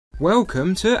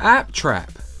Welcome to App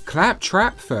Trap,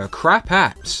 claptrap for crap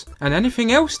apps and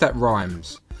anything else that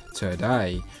rhymes.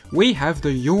 Today we have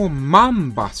the Your Mum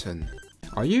button.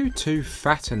 Are you too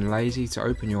fat and lazy to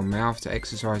open your mouth to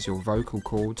exercise your vocal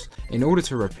cords in order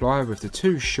to reply with the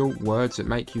two short words that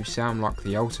make you sound like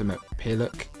the ultimate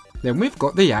pillock? Then we've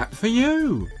got the app for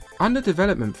you! Under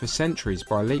development for centuries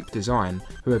by Leap Design,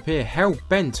 who appear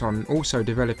hell-bent on also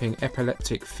developing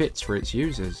epileptic fits for its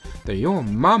users, the Your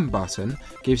Mum button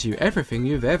gives you everything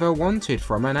you've ever wanted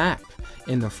from an app,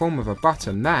 in the form of a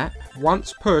button that,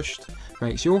 once pushed,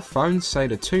 makes your phone say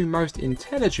the two most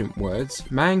intelligent words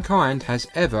mankind has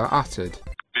ever uttered.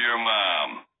 Dear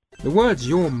Mom. The words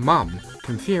Your Mum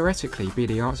can theoretically be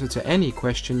the answer to any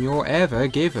question you're ever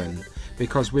given.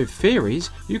 Because with theories,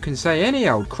 you can say any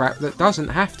old crap that doesn't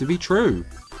have to be true.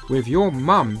 With Your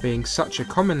Mum being such a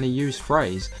commonly used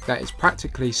phrase that is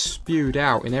practically spewed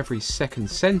out in every second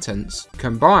sentence,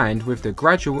 combined with the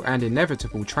gradual and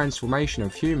inevitable transformation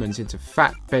of humans into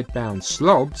fat bed-bound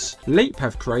slobs, Leap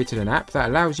have created an app that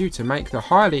allows you to make the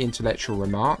highly intellectual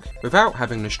remark without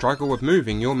having the struggle of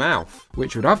moving your mouth,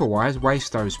 which would otherwise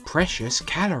waste those precious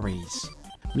calories.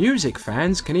 Music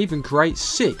fans can even create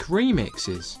sick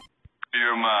remixes.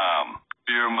 Dear Mom.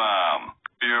 Dear Mom.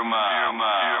 Dear Mom. Dear Mom.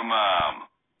 Dear Mom.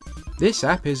 This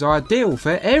app is ideal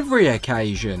for every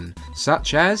occasion,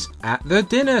 such as at the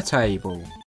dinner table.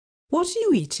 What are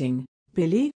you eating,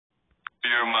 Billy?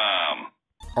 Dear Mom.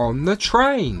 On the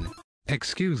train.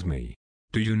 Excuse me,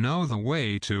 do you know the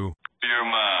way to... Dear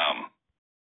Mom.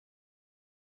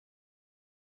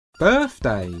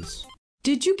 Birthdays.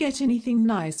 Did you get anything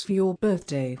nice for your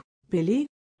birthday, Billy?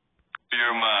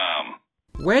 Dear Mom.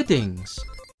 Weddings.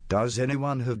 Does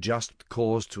anyone have just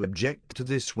cause to object to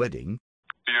this wedding?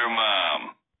 Dear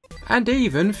Mom. And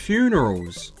even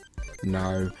funerals.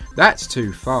 No, that's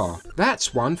too far.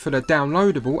 That's one for the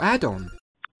downloadable add-on.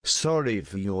 Sorry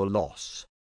for your loss.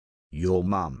 Your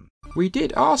Mum. We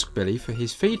did ask Billy for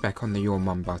his feedback on the Your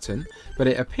Mum button, but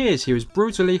it appears he was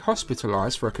brutally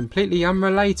hospitalised for a completely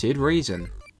unrelated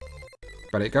reason.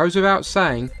 But it goes without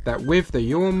saying that with the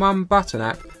Your Mum button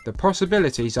app, the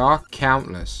possibilities are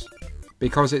countless.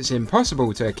 Because it's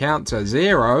impossible to count to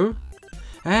 0.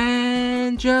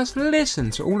 And just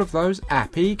listen to all of those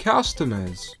happy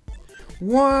customers.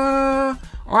 What?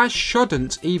 I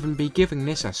shouldn't even be giving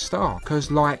this a star,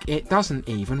 cause like it doesn't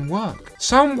even work.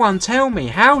 Someone tell me,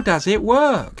 how does it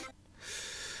work?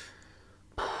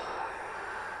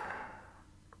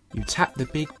 You tap the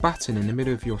big button in the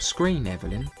middle of your screen,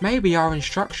 Evelyn. Maybe our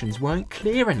instructions weren't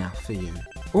clear enough for you.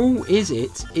 All is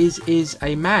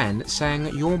a man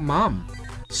saying Your Mum.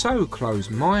 So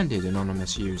close-minded,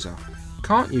 anonymous user.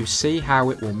 Can't you see how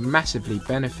it will massively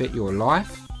benefit your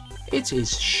life? It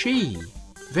is she.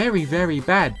 Very, very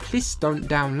bad. Please don't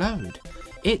download.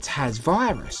 It has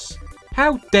virus.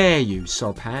 How dare you,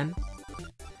 Sobhan?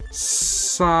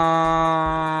 Suck.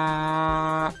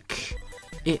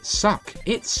 It suck.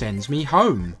 It sends me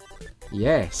home.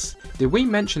 Yes. Did we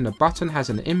mention the button has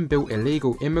an inbuilt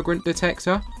illegal immigrant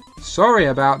detector? Sorry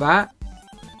about that.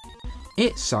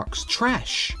 It sucks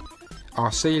trash.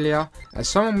 Arcelia, as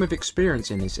someone with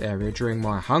experience in this area during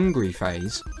my hungry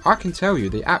phase, I can tell you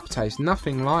the app tastes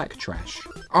nothing like trash.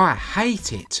 I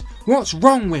hate it. What's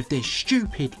wrong with this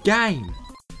stupid game?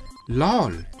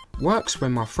 LOL. Works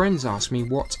when my friends ask me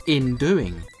what's in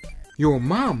doing. Your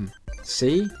Mum.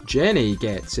 See, Jenny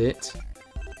gets it.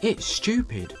 It's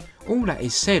stupid. All that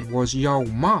is said was Your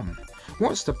Mum.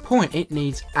 What's the point? It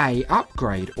needs a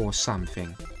upgrade or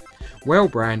something. Well,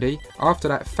 Brandy, after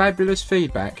that fabulous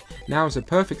feedback, now is the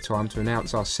perfect time to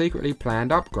announce our secretly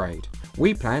planned upgrade.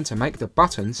 We plan to make the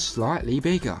button slightly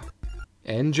bigger.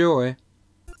 Enjoy.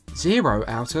 0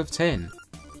 out of 10.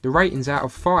 The rating's out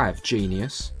of 5,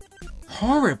 genius.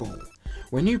 Horrible.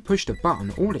 When you push the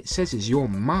button, all it says is Your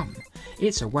Mum.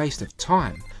 It's a waste of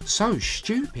time. So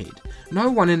stupid.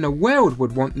 No one in the world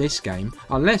would want this game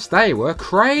unless they were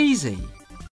crazy.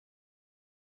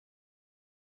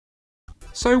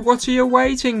 So what are you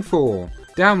waiting for?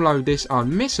 Download this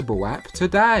unmissable app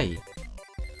today.